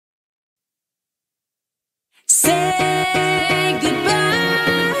Say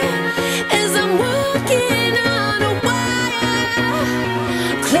goodbye as I'm walking on a wire.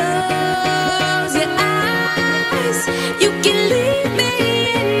 Close your eyes, you can leave me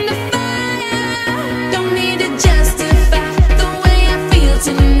in the fire. Don't need to justify the way I feel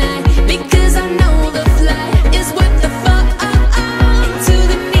tonight, because I know the flight is worth the fall. Into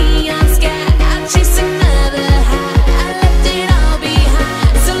the neon sky, I'll chase another high. I left it all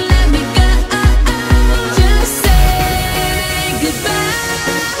behind, so let me go. Just say goodbye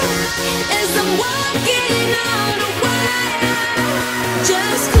as I'm walking on a wire.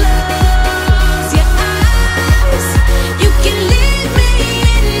 Just close your eyes, you can leave me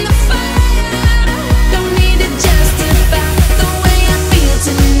in the fire. Don't need to justify the way I feel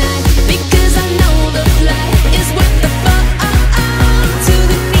tonight, because I know the flight is worth the fall. To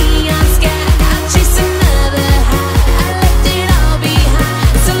the neon sky, I'll chase another high. I left it all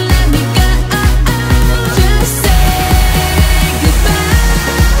behind, so let me go. Just say goodbye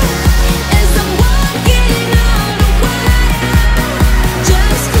as I'm walking on a wire.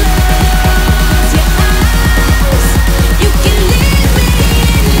 Just close your eyes, you can leave me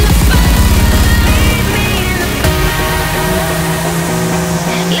in the fire. Leave me in the fire.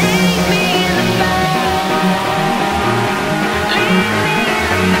 Leave me in the fire.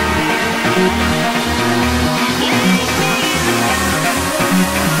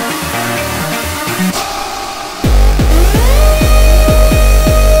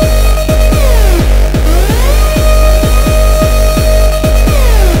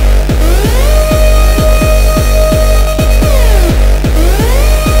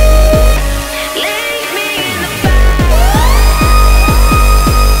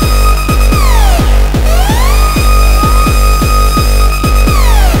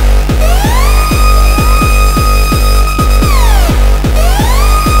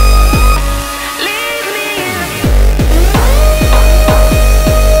 Leave me in the fire.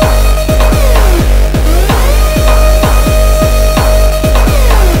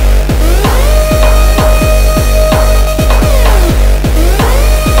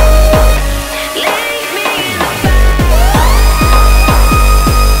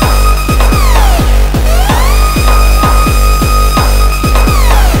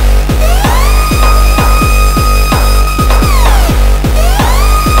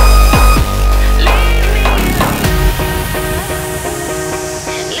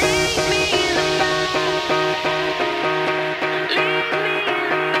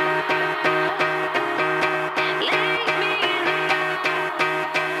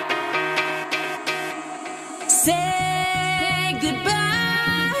 Say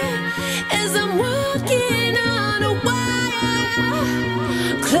goodbye as I'm walking on a wire.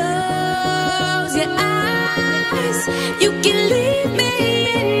 Close your eyes, you can leave me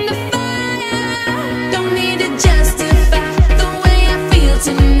in